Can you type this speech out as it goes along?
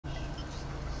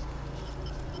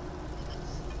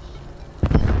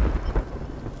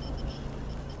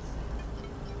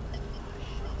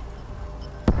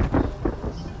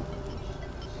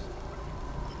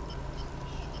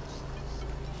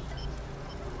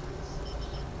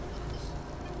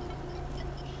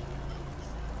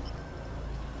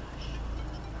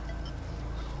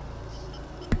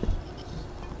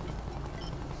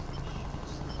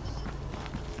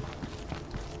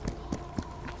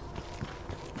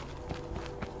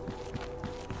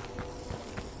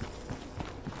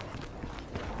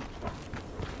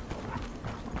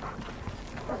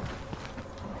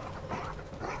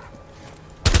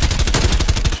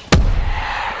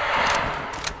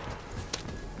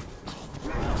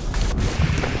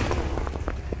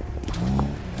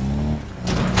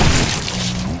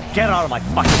Get out of my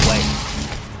fucking way.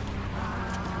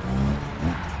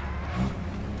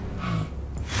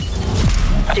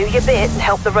 Do your bit and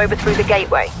help the rover through the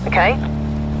gateway, okay?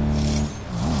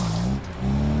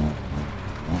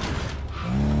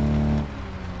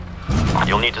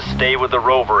 You'll need to stay with the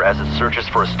rover as it searches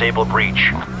for a stable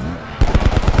breach.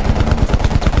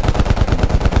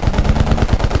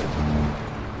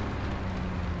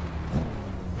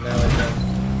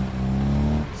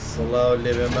 الله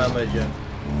اللي بماما جان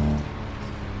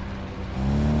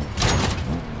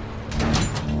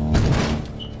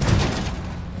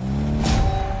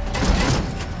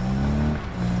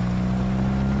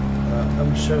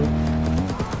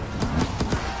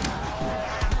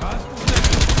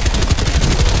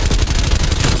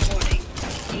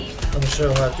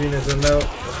امشوا هاتوين زرنا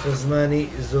خزماني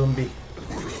زومبي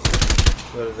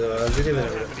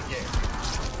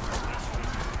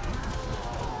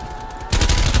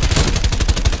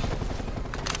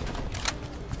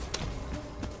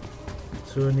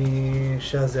سوني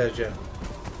شازاجة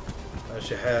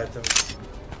ماشي حياتهم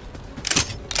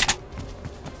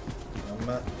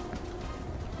أما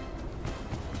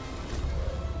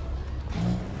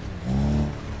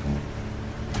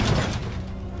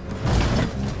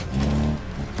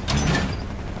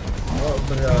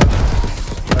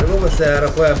أربو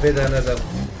بسيارة خويا بيدا ندم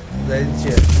زي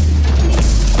انتيا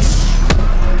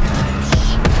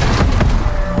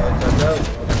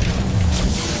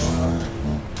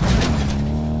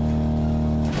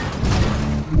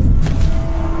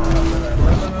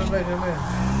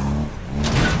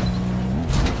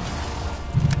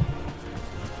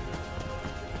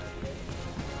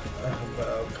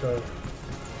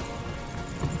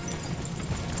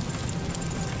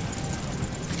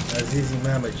عزيزي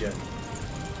ما مجال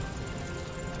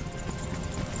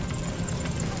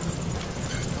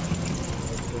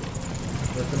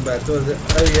لكن بعد توزع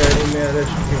أي يعني ما ليش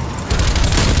فيه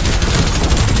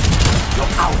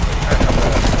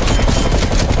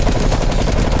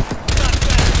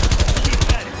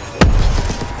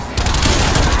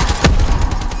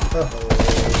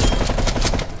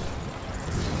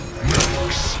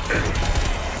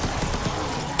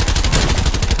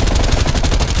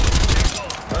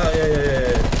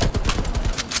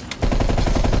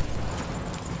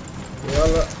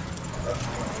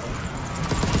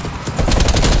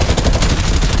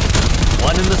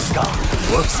One in the sky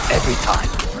works every time.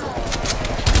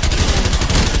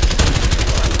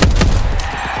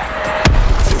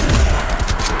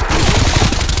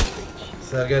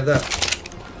 سرگردن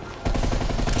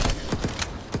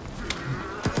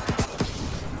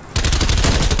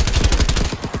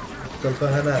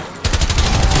الفهنات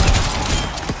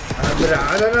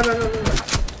لا لا لا لا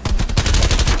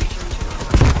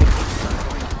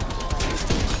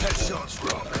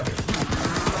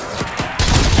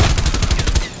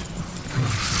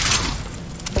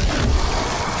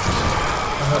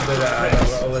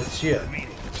لا أول شيء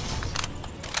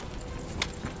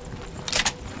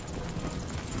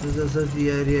إذا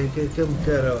ياري كم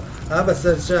كانوا بس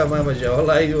الشام ما مجا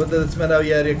والله ودت منا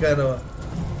وياري كانوا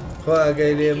خوا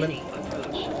قايلي من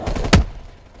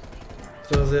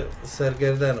توزي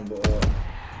سرقردان بو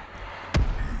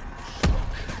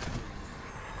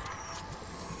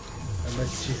أما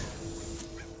الشيء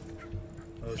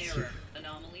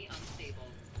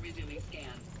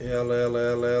يلا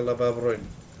يلا يلا يلا بابروين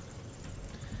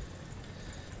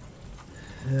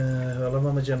والله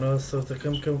ما مجانا الصوت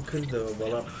كم كرده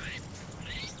والله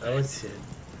أول شيء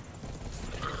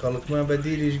خلق ما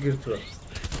بديل إيش قلتوا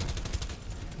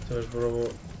توش برافو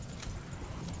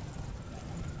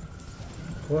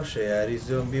خوش ياري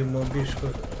زومبي ومومبيش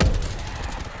كل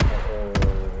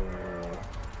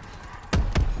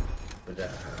بدأ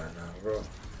أنا روح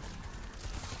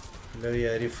لو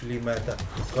يعرف لي ماذا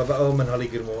قبل أول من هالي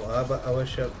قرمو أول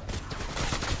شيء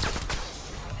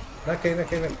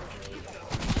نكين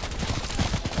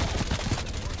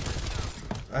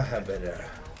أهبل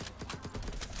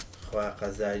خوا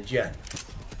قزاجان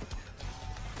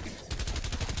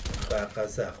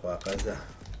خوا قزا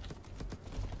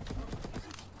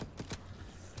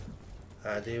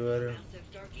عادي ورا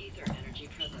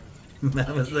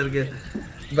ما مسرقة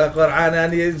بقرعان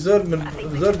يعني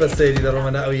زور بسيري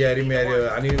لرومنا أو ياري مياري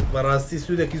يعني براستي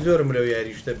سودك زور ملو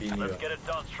ياري شتبيني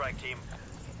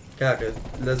كاكا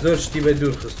لزور شتي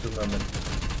بدور خستو مامن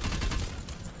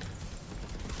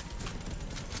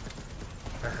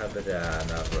أهبدا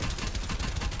أنا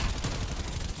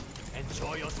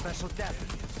Enjoy your special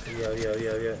death.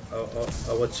 يا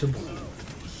أو تشبو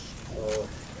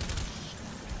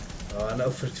أنا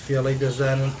أفرت فيها الله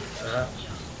يدزانن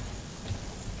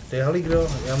تهالي قرو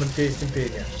يا من تيستم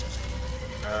بينيا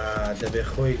دەبێ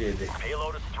خۆی لێ دێ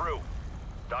Payload is through.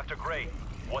 Dr. Gray,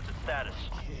 what's its status?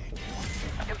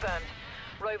 Confirmed.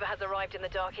 Rover has arrived in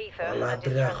the dark ether والله and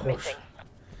is برا خۆش transmitting.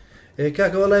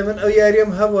 کاکە وەڵای من ئەو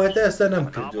یاریم هەبوو هەتا ئێستا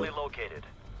نەمکردووە Anomaly located.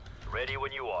 Ready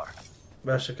when you are.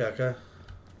 باشە کاکە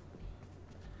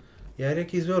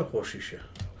یارێکی زۆر خۆشیشە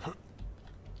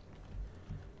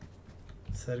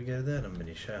سەرگەردانم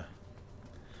منیشە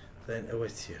داین ئەوە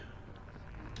چییە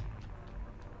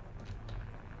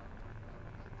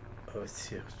ئەوە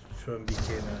چییە چۆن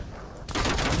بیکەینە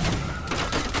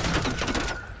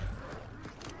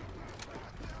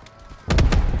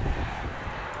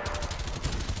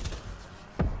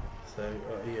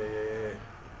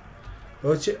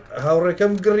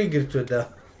هاوڕێکەم گڕی گرتووەدا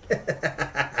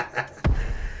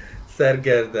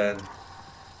سەرگەردان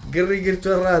گڕی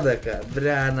گرتووە ڕادەکە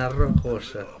برانە ڕۆ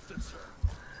خۆشە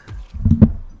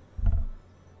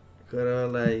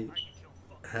کۆرەوەڵای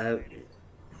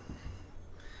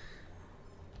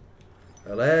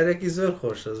وەڵای یارێکی زۆر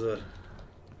خۆشە زۆر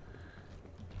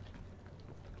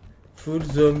فول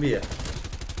زۆمبیە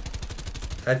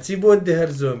هەرچی بۆ دێ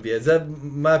هەر زۆمبیە زە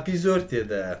ماپی زۆر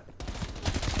تێدایە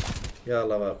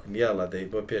یاڵە باکوم یاڵە دەی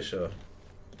بۆ پێشەوە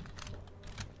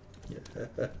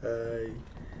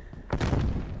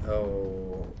ئەو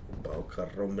باوکە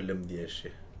ڕۆملم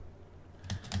دێشێ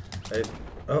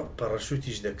ئەو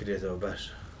پەڕەشوتیش دەکرێتەوە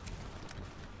باشە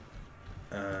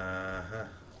ئاها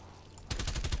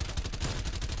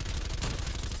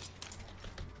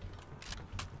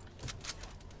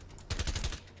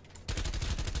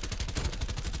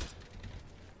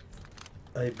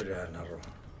ئەی برانە ڕۆ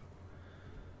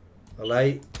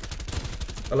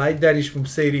وەڵای دانیشتم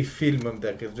سەیری فیلمم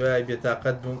دەکرد دوای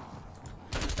بێتاقەت بووم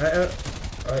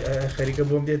خەریکە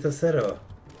بۆم دێتە سەرەوە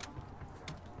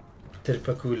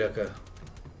ترپەکوولەکە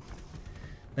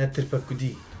نە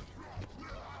ترپەکودی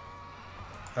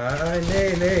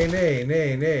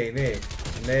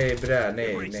نێ برا نێ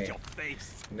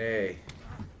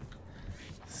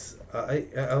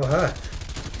ئەو هات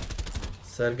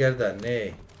سەرگەردان نێ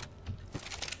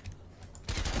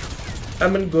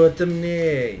ئەمن گۆتم نێ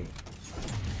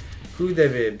کو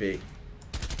دەبێ بێ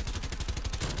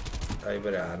ئەی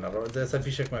برانە ڕۆدەسە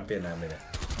فیشێکمان پێ نامێنێ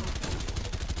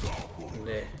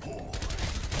نێ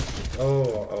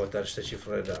ئەوە تا شتێکی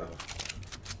فڕێداوە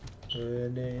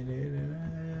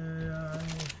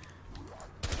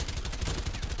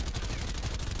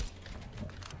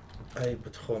ئەی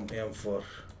بتخۆم ئێم4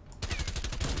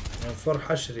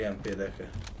 حەشریان پێ دەکە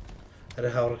هەرە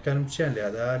هاوڕەکانم چیان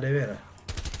لێدا لەوێنە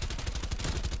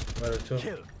وەرە تۆ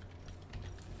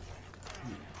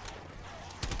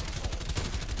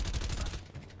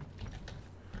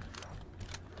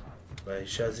بای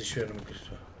شازی شوێنم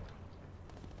کردووە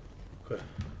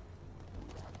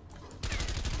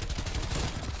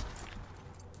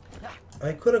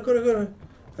ئای کۆرە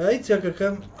ئای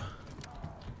چاکەکەم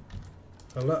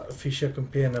هەڵا فیشەکەم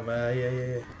پێ نەما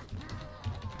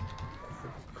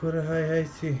کۆرە های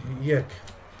چی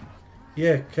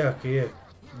یەک کاکە یەک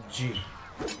جی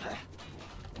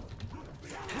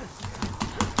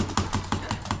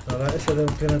هەڵا ئێستا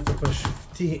دەمکەنێتە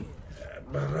پەشتی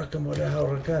باڕاکەم وەلای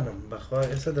هاوڕەکانم بەخوا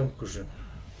ئێستا دەمکوژن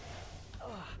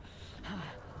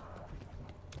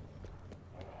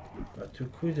تو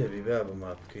کوی دەبی با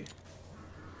بەما بکەی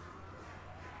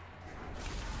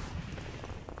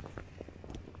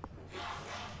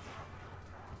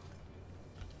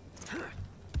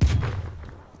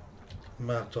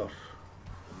ماتۆڕ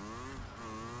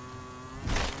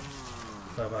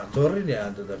ماتۆڕی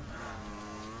لیان دەدەم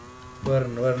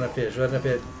وەرنە پێش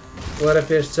وەرە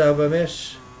پێش چاو بەمێش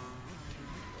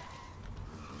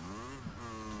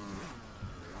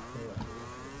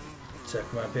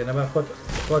چەکمان پێ نەما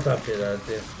خۆتان پێدا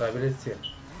دێ قابلێت چیە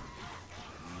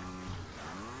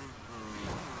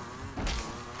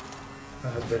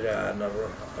برانە ڕۆ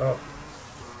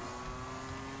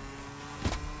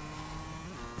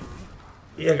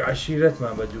یەک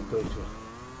عەشیرەتمان بە دوو کەوتووە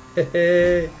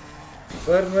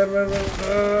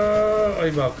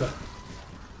ئەی باوکە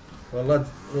وەڵا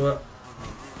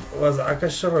وەزعەکە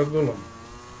شەڕە گوڵم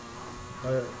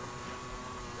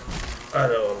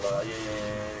ئارە وەڵا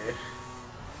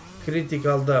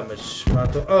کریتیکال دامج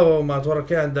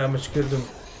ماتۆڕەکەیان دامج کردم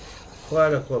خوا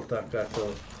لە کۆڵتان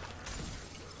کاتەوە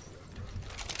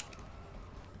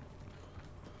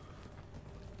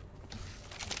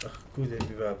کو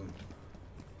دەبی بابم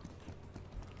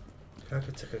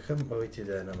کاکە چەکەکەم ئەوەی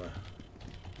تێدا نەما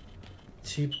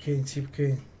چی بکەین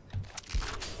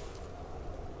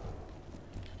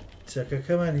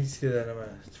چەکەکەمان هیچ تێدا نەما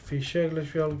فیشێک لە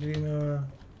شوێڵگرینەوە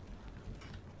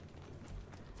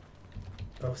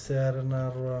ئەو سیارە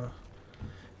ناڕوە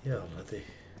یاڵەدەی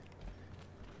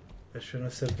شنو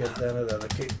سەرگەردانە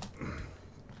دەکەی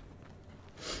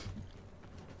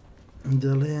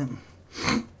دەڵێن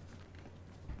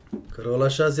کڕۆڵە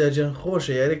شازیاجان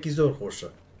خۆشە یارێکی زۆر خۆشە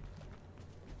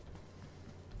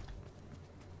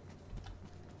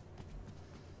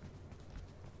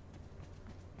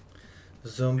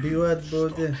زۆمبی وات بۆ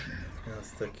دێ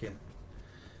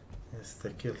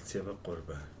ئێستەکێڵ چێ بە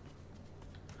قوربە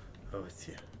ئەوە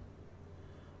چیە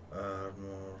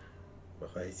ئارمۆر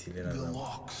بەخوای چی لێ نازانم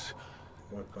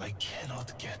I cannot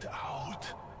get out.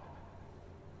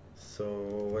 So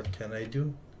what can I do?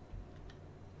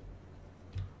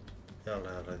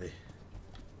 يلا يلا دي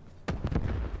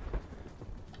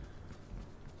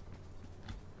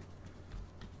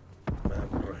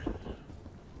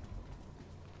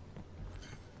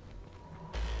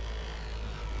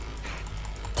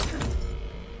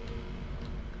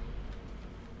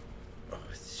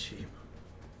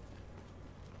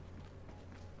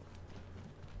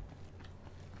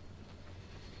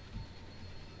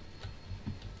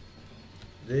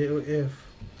DOF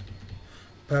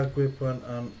pack weapon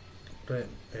on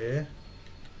air.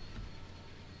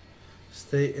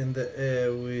 Stay in the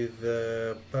air with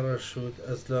the parachute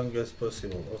as long as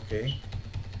possible. Okay.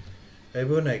 I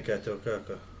bunai kato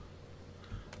kaka.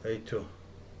 I too.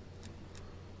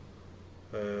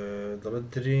 The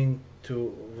drink to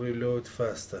reload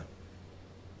faster.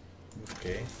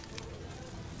 Okay.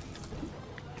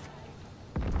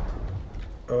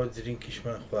 Oh, drink is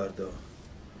my guardo.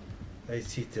 I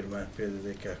see it, man. Pedro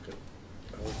de caca.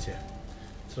 What's it?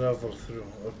 Travel through.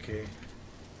 Okay.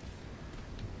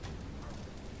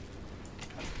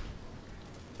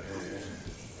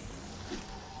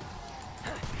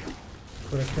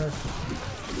 فركات.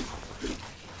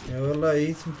 يا والله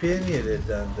يتم بيني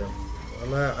لداندم.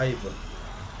 والله عيبة.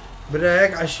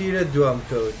 برايك عشيرة دوام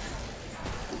كود.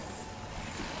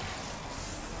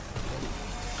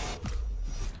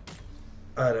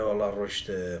 أنا والله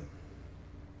رشت.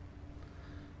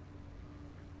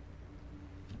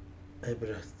 أي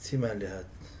برا تسمع لي هاد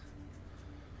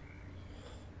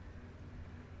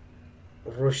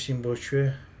روشتين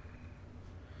بوشوه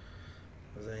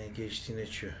زين جيشتين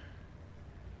شو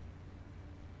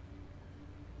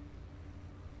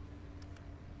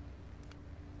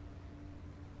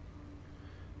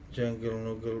jungle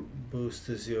nuggle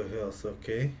boosts your health.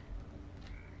 Okay.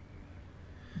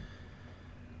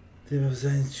 دي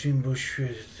زين تشين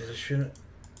بوشوه شنو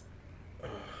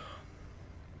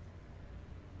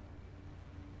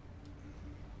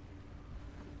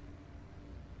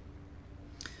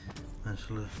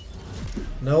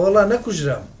لا والله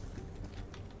نكجرام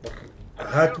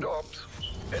هات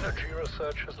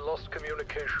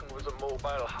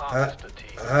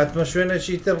هات مشوينا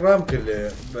شي ترام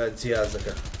كل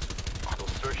بجهازك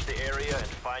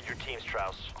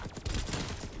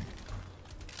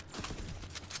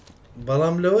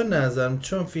بەڵام لەوە نازانم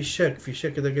چۆن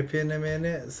فیشەک دەگە پێ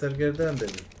نەمێنێ سەرگەردان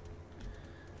دەبی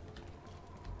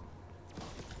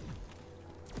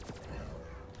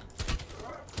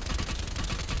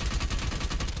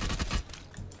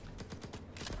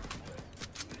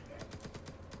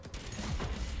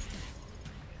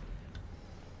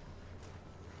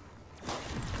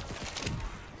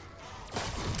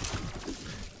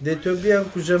دێ تۆ بیان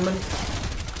کوژە من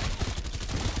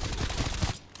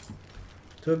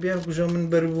تۆ بیان کوژە من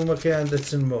بەربوومەکەیان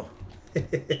دەچنمەوە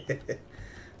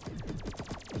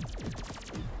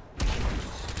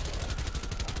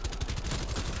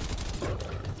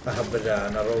ئەها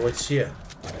برانە ڕەوە چییە؟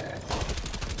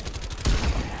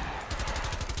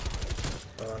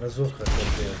 ئەوانە زۆر خەتەر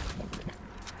پێ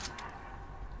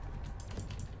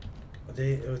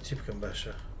دەی ئەوە چی بکەم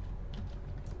باشە؟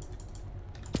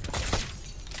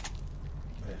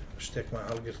 شتێکمان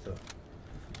هەڵگرتەوە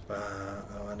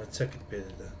ئەوانە چەکت پێ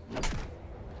دەدا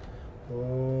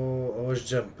ئەوەش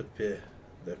جەمپت پێ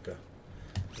دەکە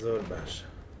زۆر باشە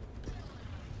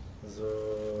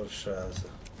زۆر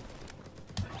شازە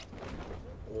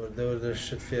وەردە وەردە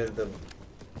شت فێر دەبم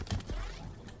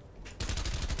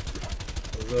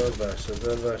زۆر باشە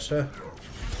زۆر باشە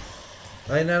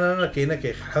ئای نانا نەکەی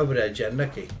نەکەی حەورە گیان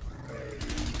نەکەی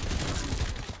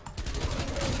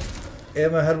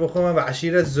ئێمە هەر بۆ خۆمان بە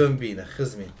عەشیرەت زۆمبینە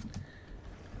خزمین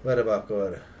وەرە باکە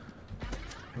وەرە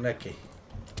نەکەی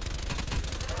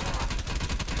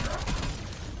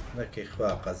نەکەی خوا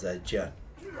قەزا گیان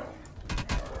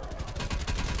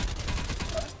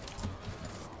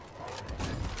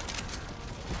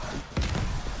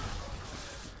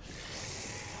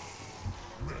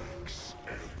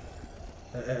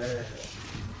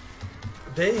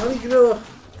دەی هەڵی گرەوە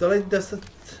دەڵێیت دەستت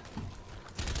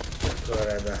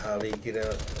وەرەدە هەڵی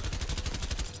گرەوە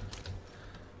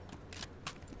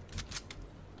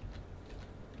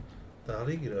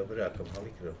هەڵیگرەوە براکەم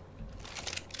هەڵیگرەوە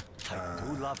I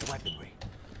do love weaponry.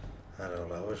 هەرە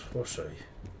وڵاوەش خۆشەوی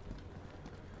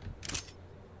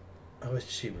ئەوە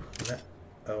چی بوو؟ نە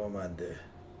ئەوەمان دێ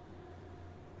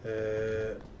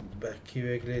بە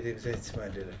کیوێک لێ دێ بزای چمان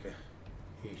لێ دەکە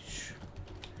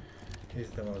هیچ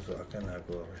دەمەوزوعەکە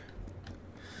ناگۆڕێ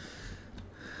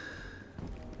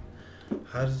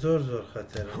هەر زۆر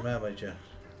خەتەرە مامەجان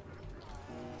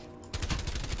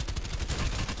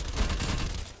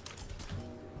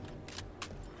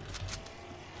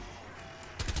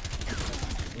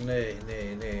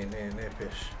نێ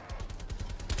پێش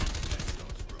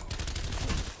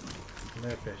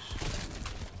پێش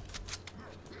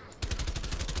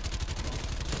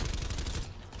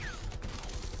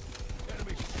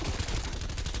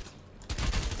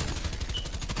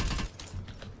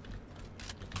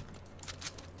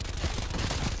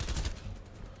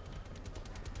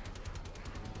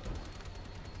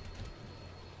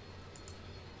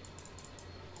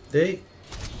دەی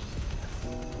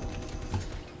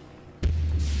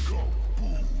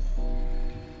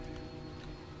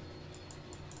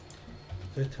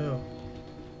دێتەوە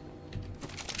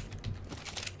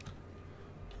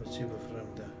چی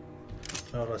بەفرەمدا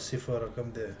ناڕاستی فۆرەکەم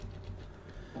دێ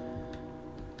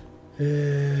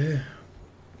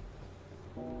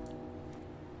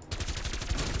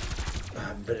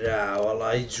برا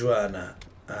وەڵی جوانە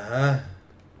ئەها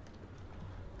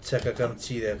چەکەکەم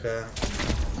چی دەکە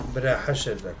برا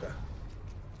حەشر دەکە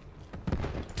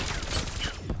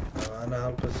ئەوانە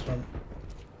هەڵپەسڕم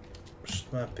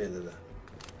شتمان پێ دەدا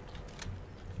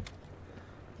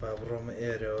با بڕۆمە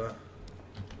ئێرەوە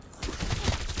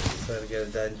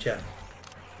سەرگەردانجان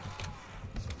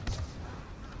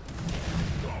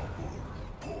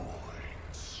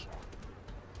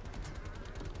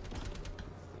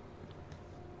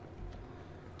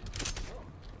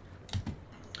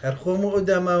هەر خۆم ئەو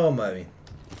داماوە ماوین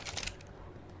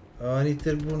ئەوانی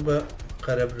تر بوون بە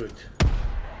قەرەبروت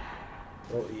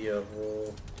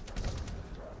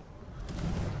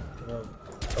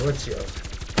ئەوە چی ئەو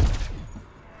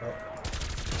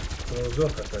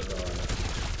زۆر خەتەرەوانە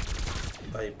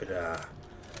ئای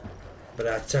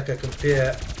برا چەکەکەم پێ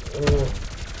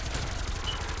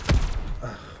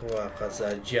ئەخوا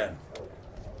قەزاجیان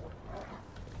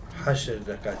حەشر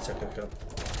دەکات چەکەکەم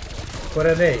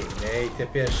کۆرە نەیتە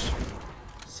پێش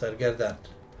سەرگەردان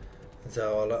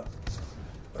جاوەڵە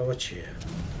ئەوە چییە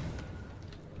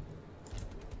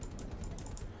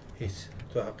هیچ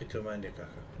تۆ حەقی تۆمان لێ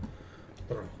کاکە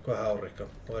بڕۆ کۆ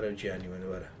هاوڕێکەم وەرە گیانی من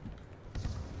وەرە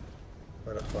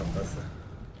خوا قەزە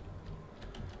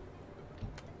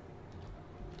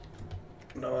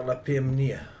نەوەڵە پێم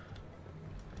نییە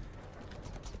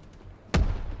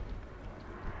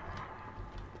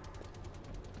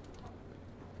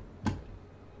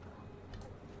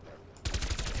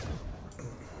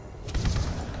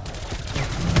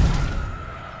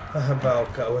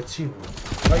باوکە ئەوە چی بوو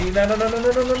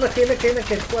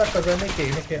نەکەی خوا قەزە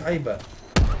نەکەی عیبە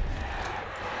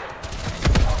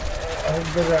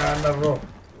برانە ڕۆ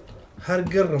هەر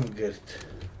گڕم گرت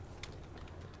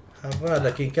هەڕا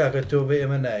دەکەین کاکە تۆ بە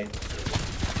ئێمە ناین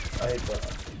ئای بە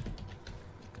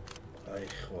ئای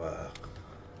خوا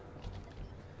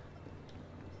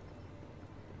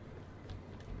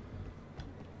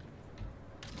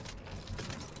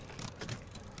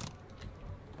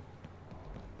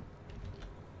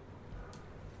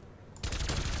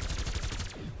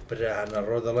برانە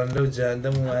ڕۆ دەڵەن لەو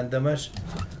جاندەم و ئەندەمەش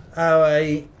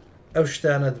ئاوایی ئەو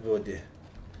شتانت بۆ دێ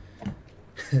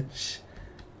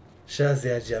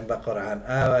شازیاجیان بە قڕعان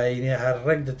ئاوایینێ هەر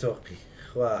ڕێک دەتۆقی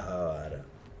خوا هاوارە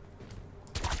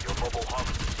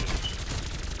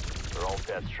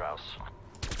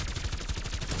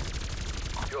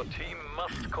Your team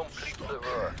must complete the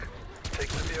work.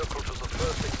 Take the vehicle to the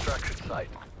first extraction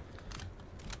site.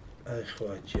 ئای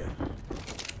خواجیان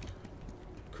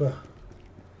کوا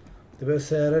دەبێت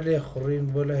سیارە لێ خوڕین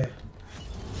بۆ لێ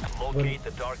Locate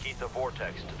the dark ether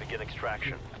vortex to begin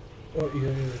extraction.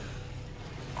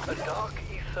 A dark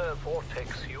ether vortex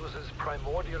uses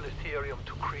primordial Ethereum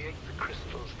to create the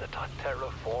crystals that are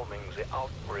terraforming the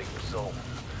outbreak zone.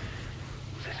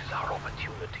 This is our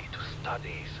opportunity to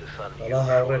study this unusual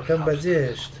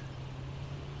substance.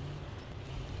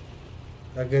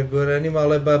 ئەگەر گۆرانی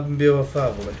ماڵێ بابم بێوەفا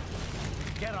بڵێ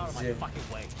Get out of my fucking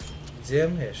way.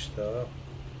 جێم هێشتەوە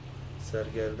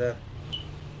سەرگەردان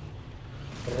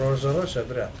ڕۆژە ڕۆژە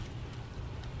برا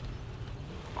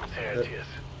There it is.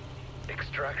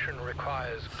 Extraction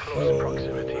requires close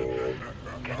proximity.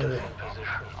 Get us in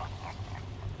position.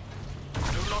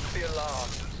 Do not be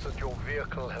alarmed that your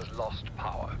vehicle has lost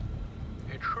power.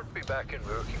 It should be back in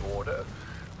working order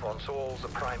once all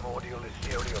the primordial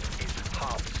Ethereum is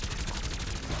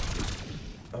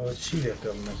ئەوە چی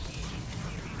دەکەم من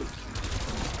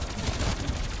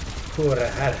کۆرە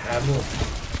هەر هەموو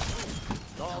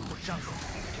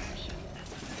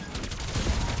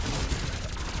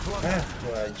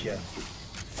واجە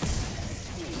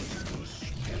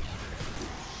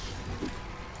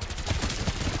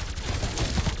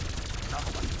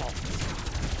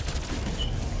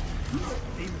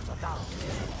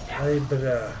ئەی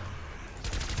برا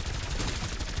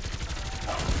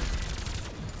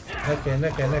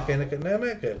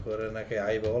نەکە کۆرە نەکەی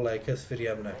عیبە وەڵای کەس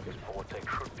فریام ناکرد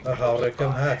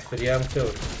هاوڕێکەم هات فریام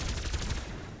کەوت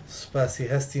سوپاسی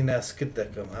هەستی ناسکرد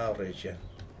دەکەم هاوڕێکیان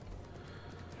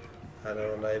هەرە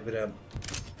وەڵای برام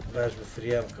باش بە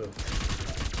فریام کەوت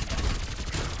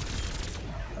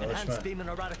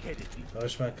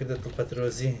ئەوەشمان کردە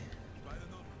دڵپەترۆزی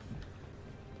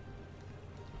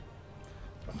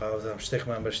بەقاوزام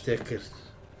شتێکمان بە شتێک کرد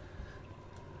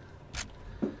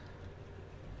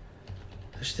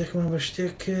شتێکمان بە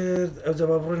شتێک کرد ئەو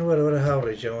دەبا بڕۆین وەرە وەرە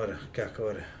هاوڕێکیان وەرە کاکە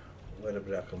وەرە وەرە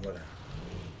براکەم وەرە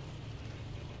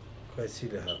خوای چی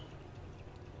لە هاو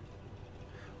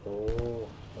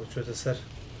ئەو چۆتە سەر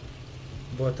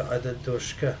بۆتە عادەت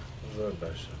دۆشکە زۆر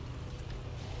باشە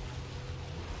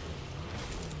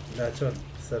ناچۆن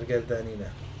سەرگەردانینە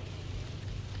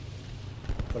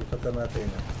پڵپەتە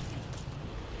ناتێنە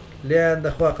لێیان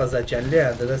دەخوا قەزاچیان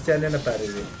لێیان دەدەستیان لێ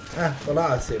نەپارێزێ وەڵا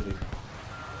ئاسێ بووی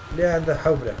لێیان دە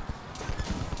حەورە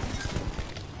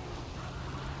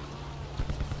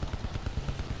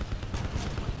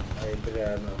ئەی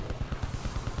برانە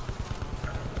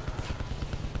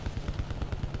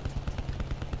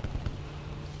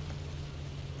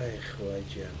ئەی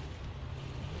خواجیان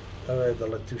ئەوێ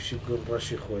دەڵە تووشی گوڵ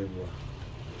ڕەشی خۆی بووە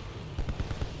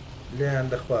لێیان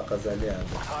دەخوا قەزا لێیان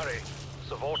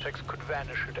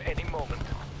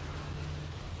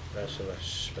باشە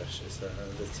باش ئێستا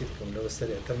دەچی بکەم لەوە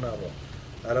سەرێتر ناڕۆ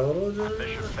ئەرەوەڕۆ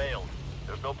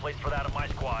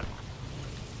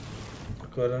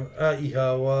کۆرم ئای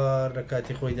هاوار لە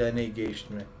کاتی خۆی دانەی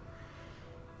گەیشتمێ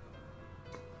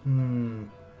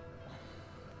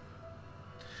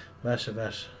باشە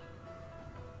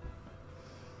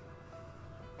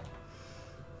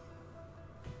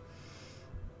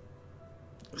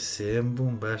سێم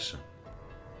بووم باشە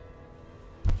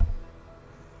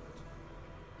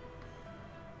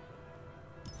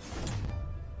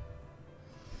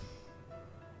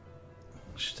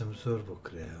شتم زۆر بۆ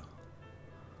کرایەوە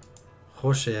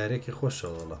خۆشە یارێکی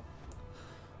خۆشەوەڵە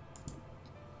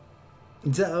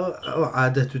جا ئەو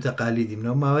عادەت و تەقالیدی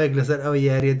منەوە ماوەیەک لەسەر ئەوە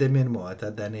یاریە دەمێنمەوە تا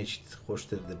دانێکی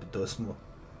خۆشتر دەبێت دۆستمەوە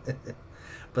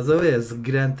بەزەوەیە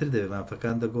گرانتر دەبێت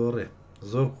مافەکان دەگۆڕێ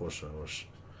زۆر خۆشەوەش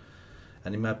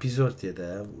ئەنی ماپی زۆر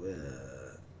تێدا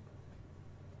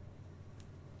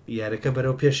یارەکە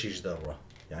بەرەو پێشیش دەڕۆ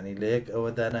یعنی لە یەک ئەوە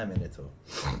دانامێنێتەوە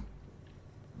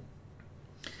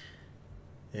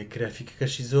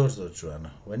گرافیکەکەشی زۆر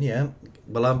جوانە و نییە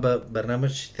بەڵام بە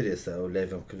بەرنامەی ترێسا ئەو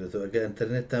لایڤم کردێتەوە ئەگە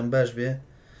ئینتەرنێتتان باش بێ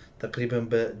تقریبن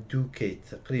بە 2K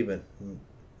تقریبن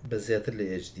بە زیاتر لە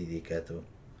HD دیکاتەوە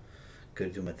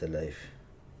کردومەتە لایف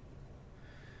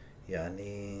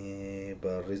یعنی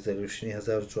بە ڕیزەلوشنی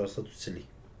 1440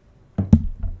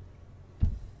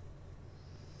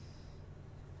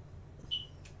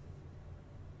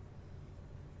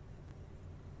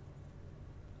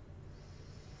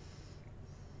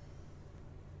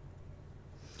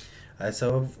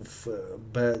 ئایساوە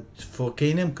بە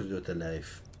فۆکەی نەم کردوتە لایف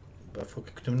بە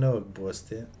فۆکە کتم نەوەک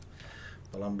بوەستێ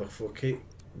بەڵام بە فۆکەی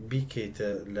بیکەیتە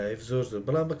لایف زۆر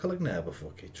بەڵام بە کەڵک نایە بە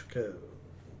فۆکەی چونکە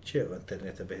چێ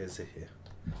ئەتەرنێتە بەهێزە هەیە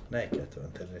نایکاتەوە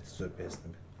ئەتەرنێت زۆر بەهێز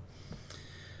نبێت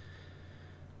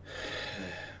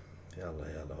یاڵە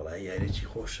وەڵای یاریێکی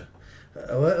خۆشە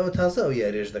ئەوە تازە ئەو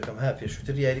یاریێش دەکەم ها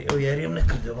پێشووتر یاری ئەو یاریم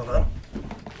نەکردە بەڵام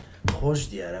خۆش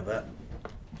دیارە بە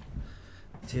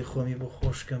تێ خۆمی بۆ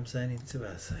خۆشکەم زانی چ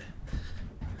باسایە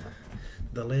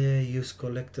دەڵێ use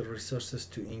collected resources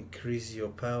to increase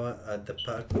your power at the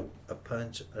pack a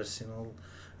punch arsenal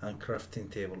and crafting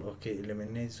table okay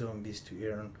eliminate zombies to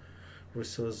earn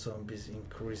resource zombies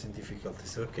increasing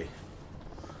difficulties okay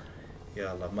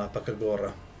yalla mapaka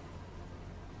gora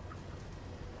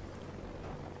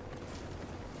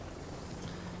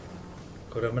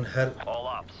kora min har all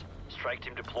ops strike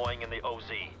team deploying in the OZ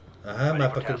aha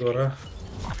mapaka gora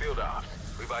field ops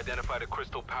we've identified a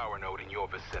crystal power node in your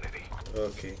vicinity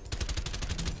okay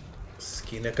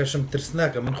سکینەکەشم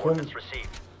ترسناکە من خۆم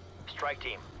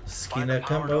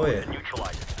سکینەکەم ئەوەیە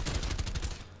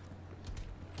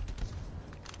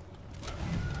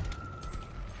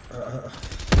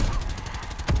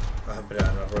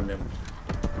برانە ڕۆلێم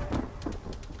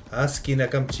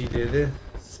سکینەکەم چی لێدێ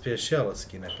سپێشیاڵە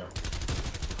سکینەکەم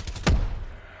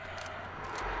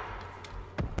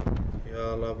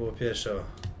يلا بو بيشوا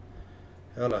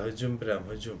يلا هجوم برام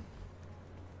هجوم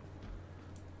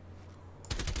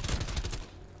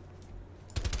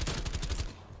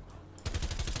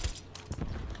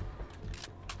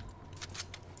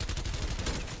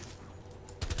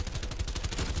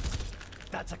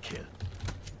That's a kill.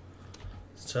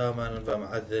 چامان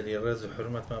بمعدلي رز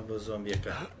وحرمة ما بو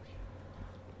زومبيكا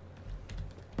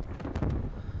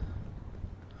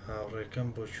هاوڕێکەم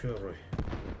بۆ کوێ ڕۆی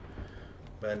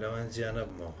با لەوان جیانە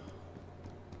بمەوە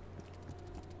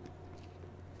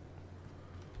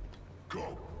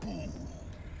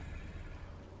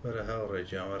وەرە هاوڕێ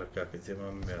جیامەرە کاکە جێمە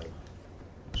مێڵە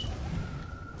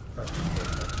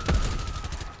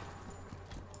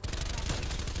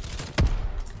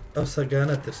ئەو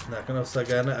سەگانە ترسناکەن ئەو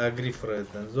سەگانە ئاگری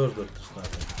فرێدن زۆر زۆر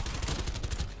ترسناکەن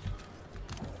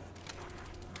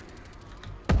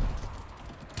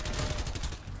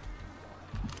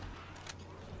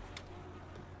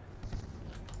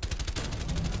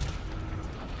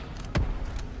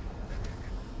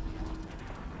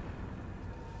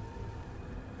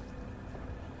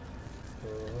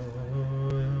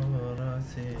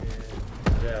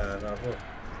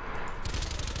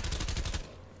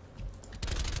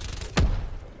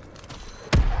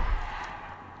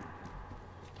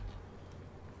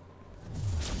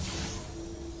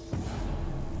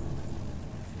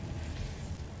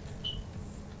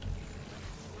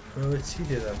چی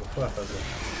لێدا بخوا حەزە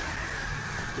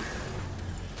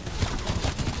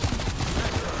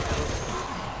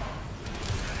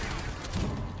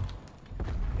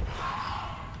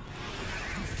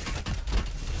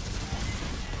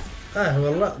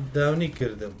وەڵا داونی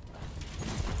کردم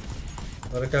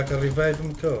وەرە کاکە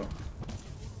ڕیڤایڤم کەوە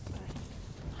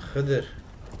خدر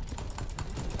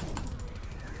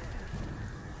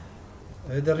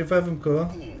هێدا ڕیڤایڤم کەوە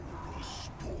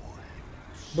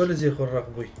بۆ لە جێ خۆڕاق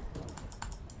بووی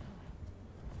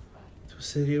تو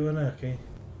سەریەوە ناکەی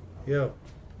یاو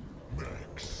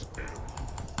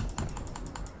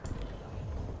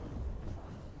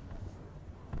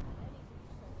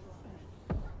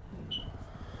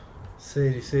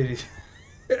سەیری سەیری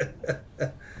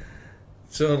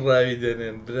چۆن ڕاوی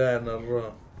دەنێن برانە ڕۆ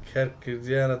کار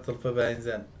کردیانە تڵپە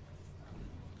باینجان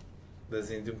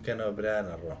دەزیندوم بکەنەوە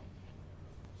برانە ڕۆ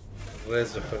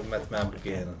ڕێز و حرمەتمان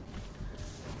بگێنن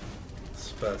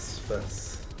سپاس سپاس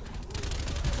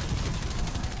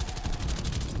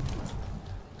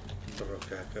بڕۆ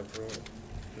کاکە بڕۆ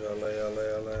یاڵە یاڵە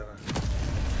یاڵە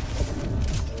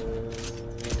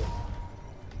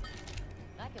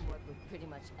I can work with pretty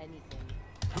much anything.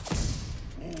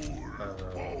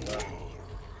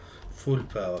 فول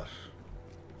باور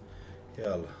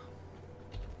يلا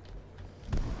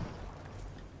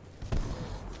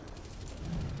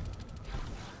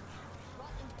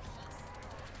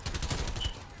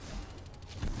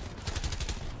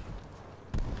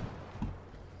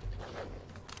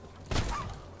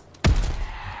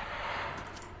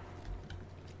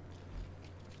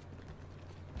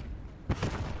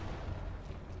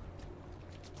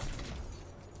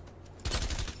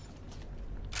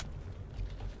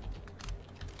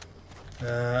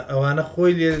ئەوانە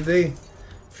خۆی لێ دەدەی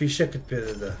فیشەکت پێ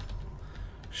دەدا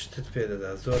شتت پێ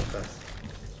دەدا زۆر قاس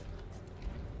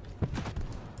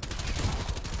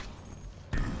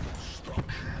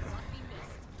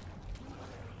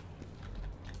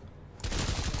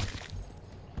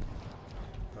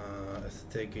ئەس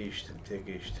تێگەیشتم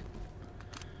تێگەیشتم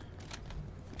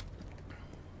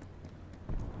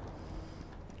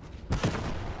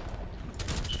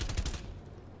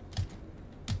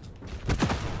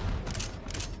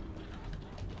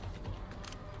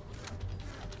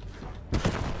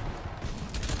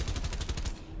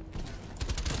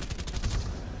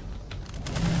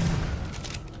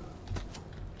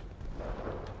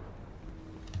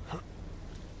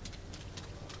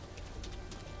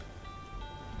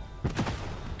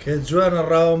کە جوانە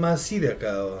ڕاوە ماسی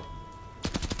دەکاوە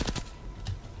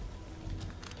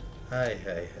های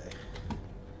های های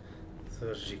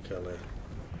زۆرژی کەڵێ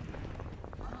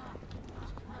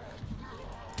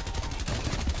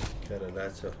کەرە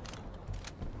لاچە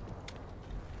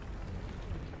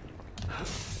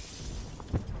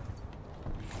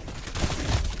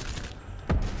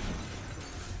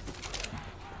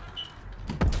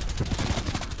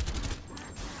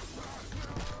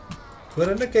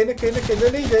وەرە نەکەی نەکەی نەکەی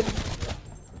لەلەی دەن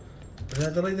برا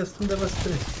دەڵی دەستم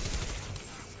دەبەسترێ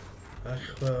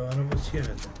ئاخوا ئەوانە بۆ چیە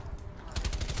هەتن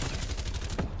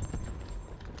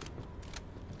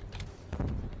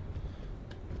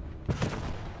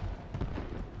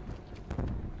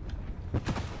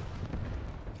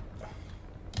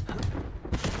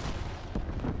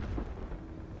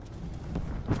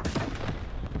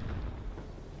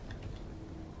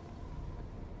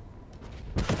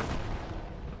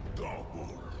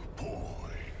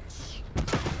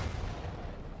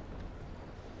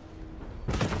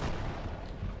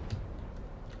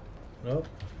هۆپ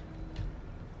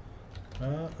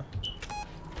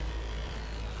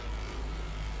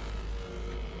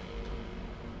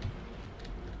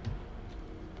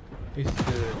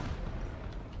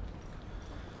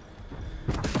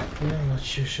یاڵە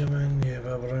کێشەمان نییە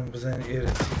با بڕێن بزانین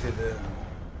ئێرە چی تێدا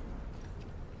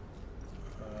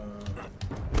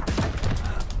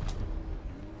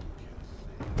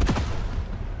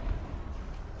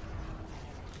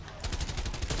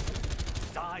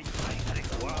Die fighting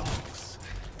it works.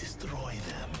 Destroy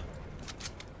them.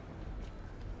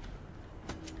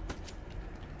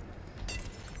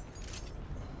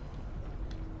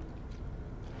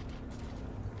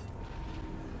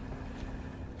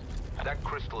 That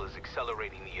crystal is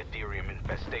accelerating the Ethereum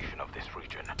infestation of this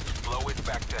region. Blow it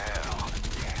back to hell.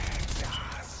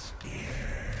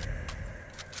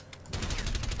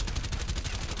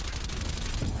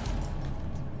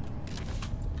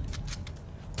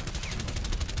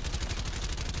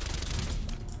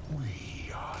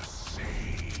 We are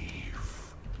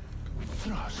safe.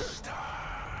 Trust us.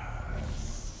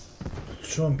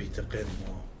 چۆن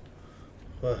بیتەقێنمەوە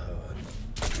خوا هاوار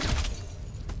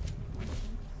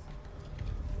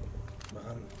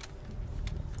بەهەم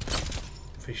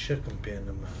فیشەکم پێ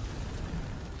نەما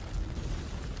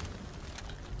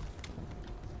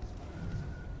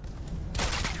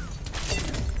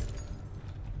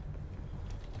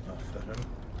ئافەرم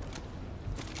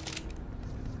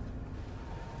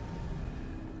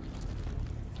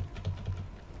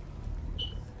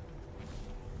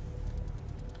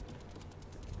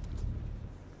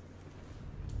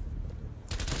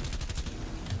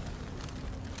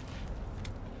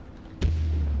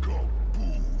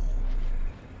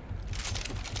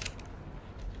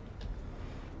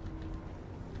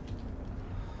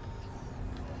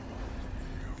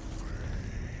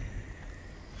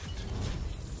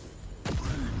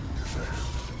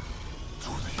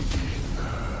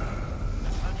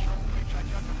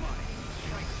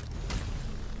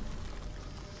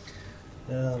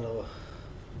يلا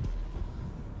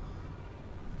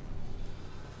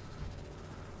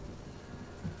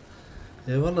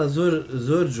والله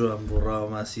زۆر جوان بوو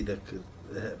ڕاوماسی دەکرد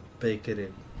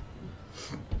پێیکردێن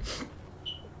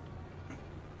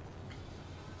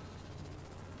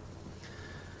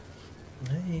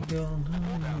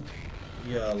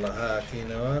یاڵە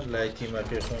هاتینەوە لای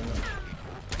تیمەکەی خۆمە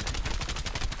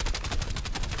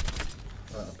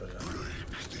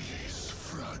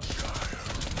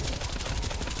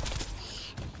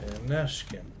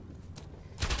ناشکن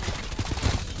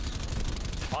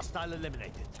Hostile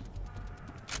eliminated.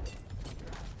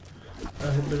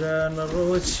 برانا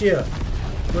ڕۆوە چییە؟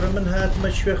 بڕە من هاتمە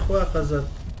شوێ خوا قەزت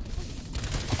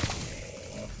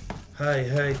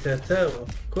های تەتە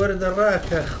کۆردە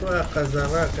ڕاکە خوا قەزە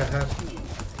ڕاکە هات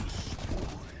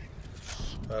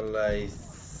وەڵای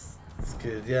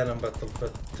کردیانم بە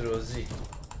تڵپەت ترۆزی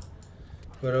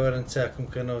وەرەوەرن چاکم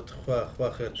کەنەوە خوا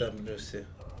خێرتان بنووسێ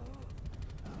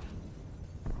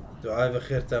دوعای بە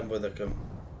خێرتان بۆ دەکەم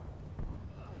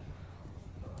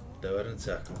دەوەرن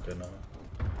چاکم کەنەوە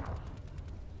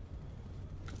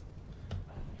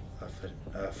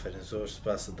ئافرین زۆر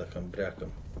سپاست دەکەم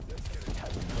براکەم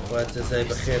خوا جەزای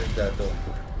بە خێرت دادەوە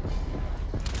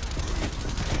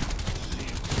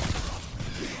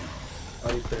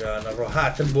ئەی برانە ڕۆ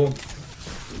هاتن بۆم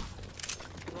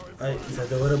ئەی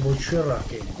زەدەوەرە بۆ کوێ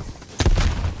ڕاکەین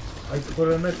ئەی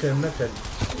خۆرە نەکەن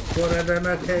خۆرەدا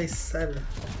ناکەی سەر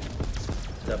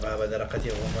دەبا بە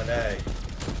دەرەقەتی غۆمەنای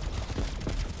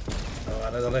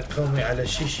ئەوانە دەڵێ قەومی عەلە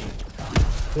شیشی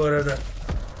خۆرەدا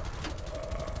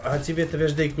هاتی بێتە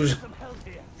بێش دەیکوژ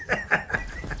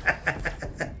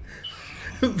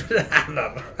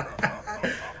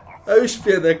ئەوش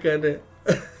پێ دەکەنێ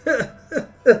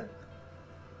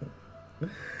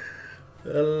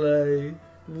وەڵای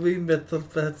بووین بە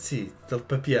تڵپە چی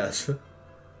تڵپە پیاس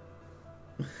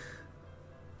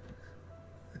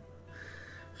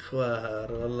خوا هەر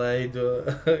وەڵای دۆ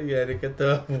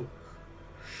یاریکەتەوە بوو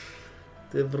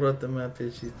تێ بڕۆتەما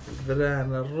پێشی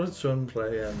برانە ڕۆ چۆن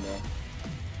ڕایانەوە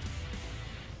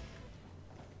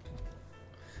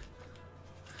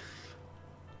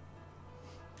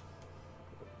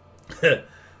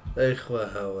ئەی خوا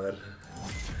هاوار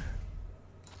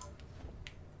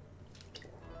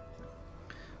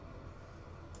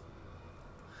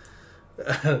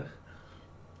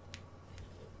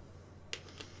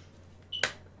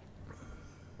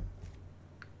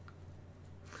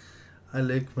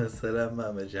عليكم السلام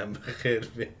ماما جنب خير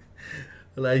بي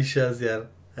والله شازيار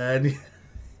هاني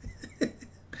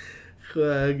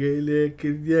خوا قايل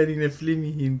كردياني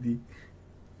نفلمي هندي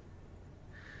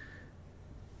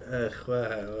اخوا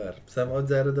هاوار بسام او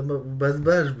زاره دم باز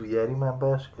باش بو یاری من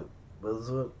باش کرد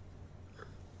بزور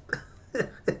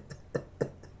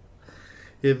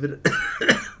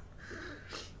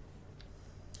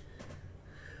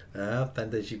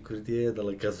پەندەکی کوردیە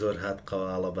دەڵێ کە زۆر هات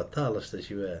قەواڵە بەتاڵش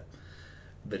دەشی وە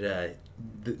برای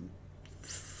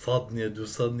 100 نیە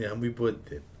 200 نیە هەمووی بۆت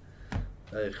دێت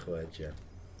ئەی خواجیان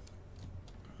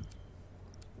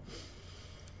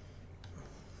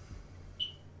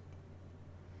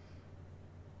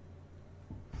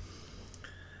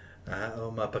ئەو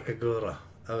ماپەکە گۆڕە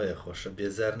ئەوەیە خۆشە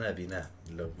بێزار نابینە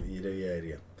لەو ئیرە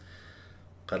یاریە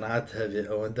قەنەعات هەبێ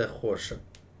ئەوەندە خۆشە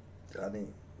ینی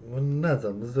من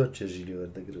نازانم زۆر چێژیری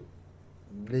وەردەگرم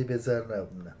لێی بێزار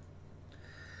نابمە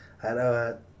هەر ئەوە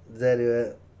زاریوە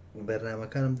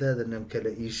بەرنامەکانم دادنم کە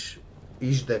لە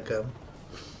ئیش دەکەم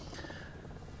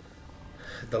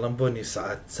دەڵم بۆ نی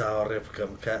سعات چاوەڕێ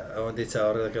بکەم کە ئەوەندەی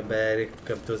چاوەڕێ دەکەم بە یارێک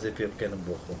بکەم تۆزێ پێ بکەنم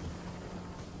بۆ خۆم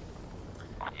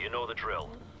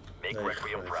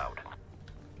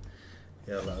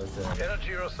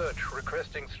Energy research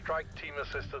requesting strike team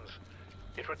assistance.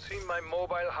 It would seem my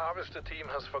mobile harvester team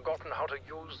has forgotten how to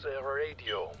use their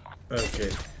radio.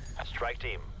 Okay. Strike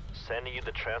team, sending you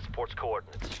the transport's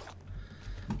coordinates.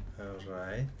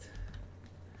 Alright.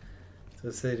 So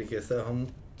سەیری کەسا هەموو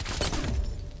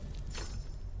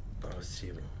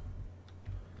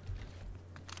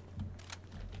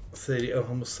سەیری ئەو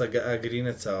هەموو سەگە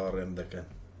ئاگرینە چاوەڕێم دەکەن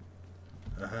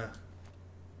ئەها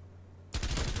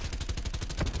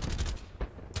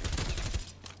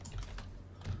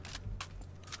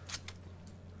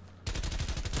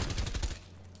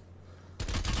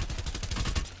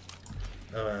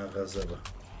ئەوە غەزەبە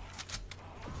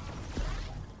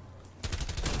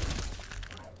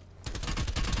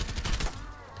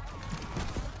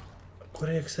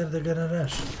کوڕە یەکسەر دەگەنە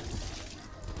ڕاش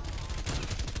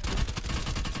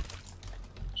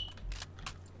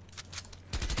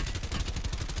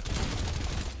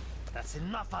That's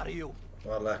enough out of you.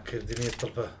 وەڵا کردنی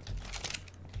تڵپە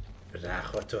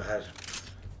براخۆ تۆ هەر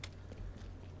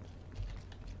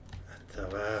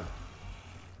تەواو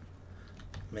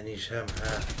منیش هەم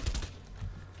ها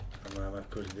ئەمامە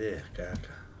کوردێ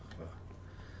کاکە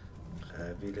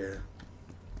قابلە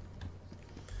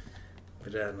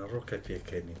برانە ڕۆکە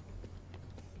پێکەنی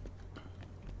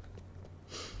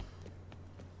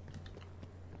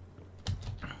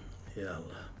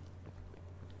یاڵڵا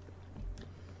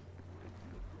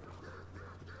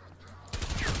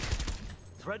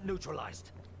Threat neutralized.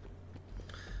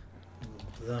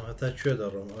 زانم هەتا کوێ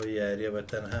دەڕۆم ئەو یاریە بە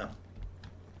تەنها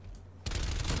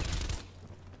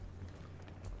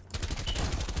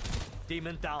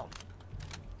Demon down.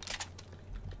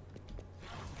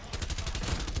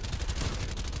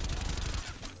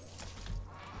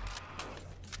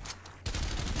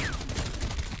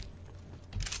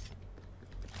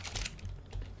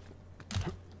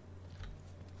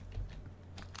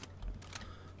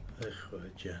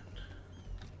 ئەخواجان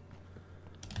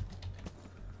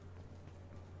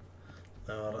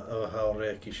ئەوە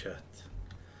هاوڕێیەکی شات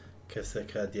کەسە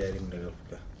کا دیاریم لەگەڵ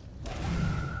بکە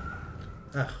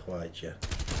ئەخواجان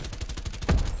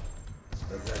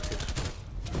بەزاتر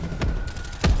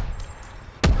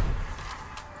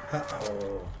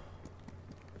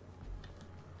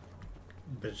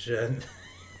برژان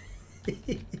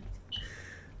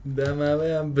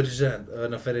داماوەیان برژاند ئەوە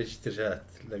نەفەرێکی ترهات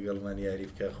لەگەڵمان یاری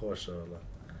بکە خۆشەوەڵە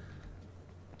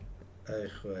ئەی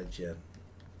خواجیان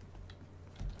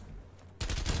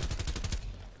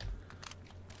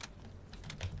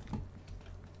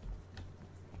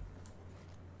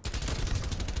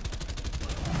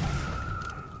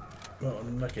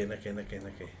نەکەی نەکەی نەکەی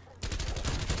نەکەی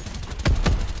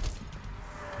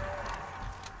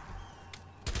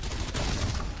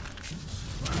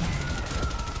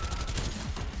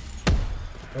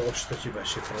ئەو شتێکی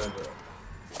باشی فڕێنەوە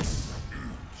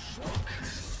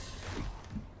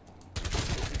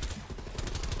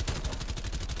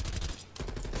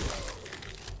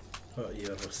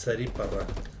سەری پەڕە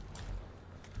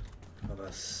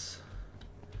ڕاس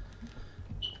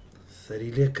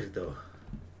سەری لێ کردەوە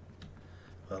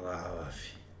بەڵا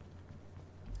عوافی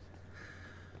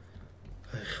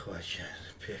ئەی خواجان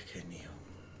پێکەنیوە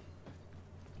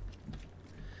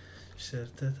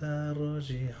شەرتە تا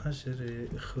ڕۆژی حەشر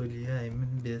خولیای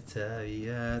من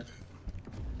بێتاویار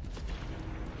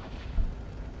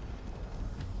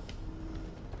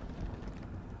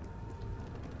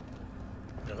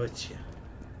ئەوە چییە؟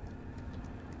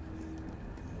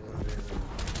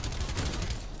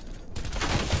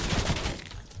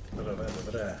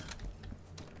 برا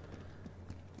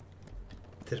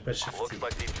Looks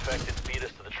like the infected beat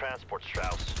us to the transport,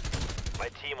 Strauss. My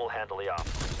team will handle the op.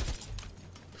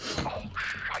 Oh,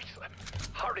 Scheiße.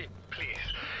 Hurry, please.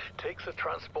 Take the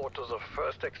transport to the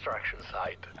first extraction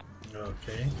site.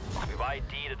 Okay. We've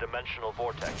ID'd a dimensional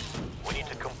vortex. We need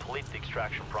to complete the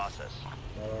extraction process.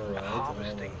 Alright.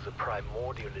 Harvesting the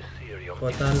primordial Ethereum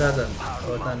خۆتان is لادەن of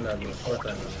خۆتان paramount لادەن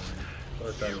خۆتان importance.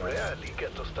 خۆتان You لادەن rarely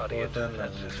get to study it Well done,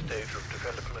 at this stage of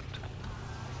development.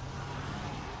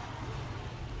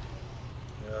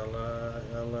 يلا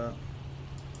يلا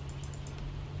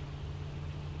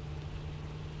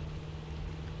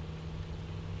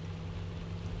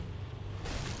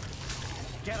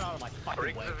Get out of my fucking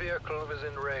Bring way. the vehicle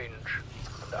within range,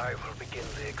 and I will begin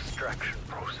the extraction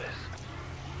process.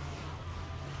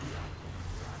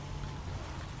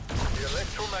 The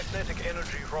electromagnetic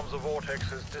energy from the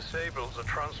vortexes disables the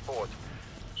transport.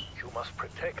 You must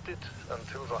protect it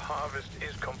until the harvest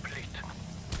is complete.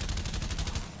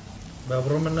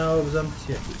 بابڕۆ من ناوە بزەم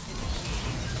چیە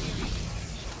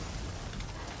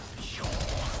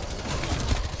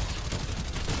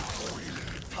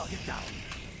Target down.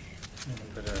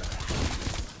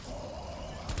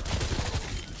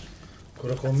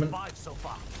 کوڕە خۆ من 5 so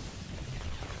far.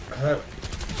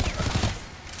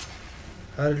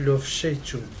 هەر لۆفشەی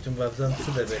چوون گوتم با بزانم چ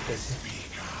دەبێت کەسی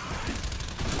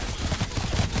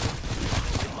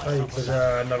ئەی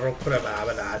بزانە ڕۆ کوڕە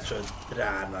بابە ناچۆ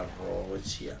درانە ڕۆ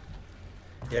چییە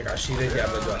یەک عشیرەی یا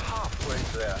بەدووە Halfway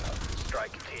there,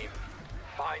 strike team.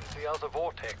 Find the other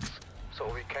vortex so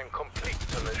we can complete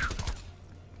the mission.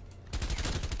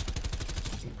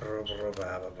 بڕۆ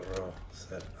بابە بڕۆ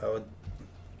سەر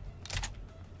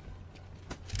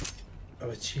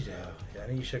ئەوە چیرە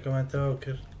یعنی ئیشەکەمان تەواو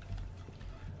کرد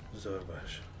زۆر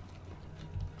باشە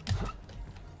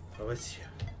ئەوە چییە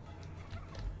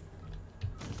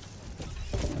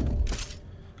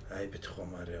ئای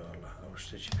بتخۆمارێ وەڵا ئەو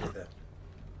شتێکی پێدا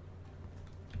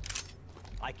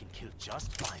I can kill just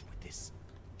fine with this.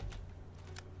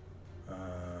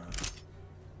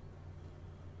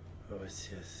 ئەوە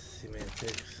چیە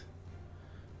سیمنتێکس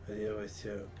هەری ئەوە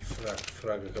چیە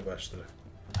فراگەکە باشترە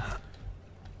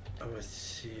ئەوە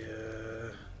چیە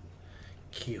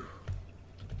کیو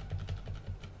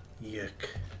یەک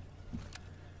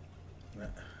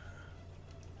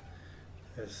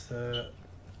ئێستا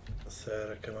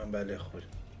سارەکەمان با لێ خۆین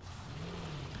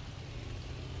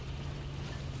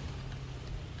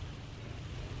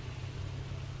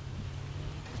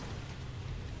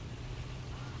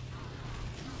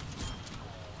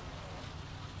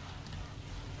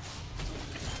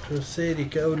تۆ سەیری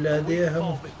کە ئەولادەیە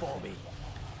هەموو Fall before me.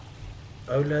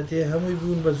 ئەولادەیە هەمووی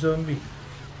بوون بە زۆمبی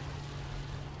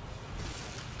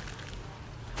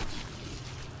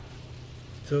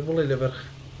تۆ بڵێ لەبەر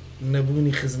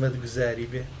نەبوونی خزمەت گوزاری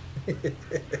بێ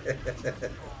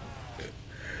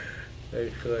ئەی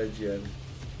خواجیان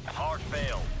Hard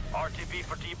fail. RTB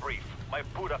for debrief. My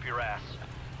boot up your ass.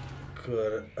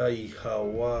 کۆر ئەی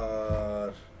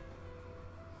هاوار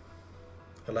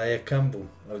هەڵا یەکەم بوو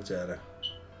ئەو جارە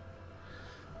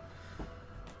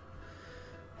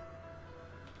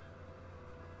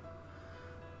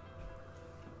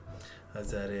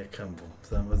هەزارە یەکەم بوو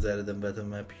بزانم هەزارە دەم بەدەم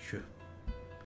ما پیشوە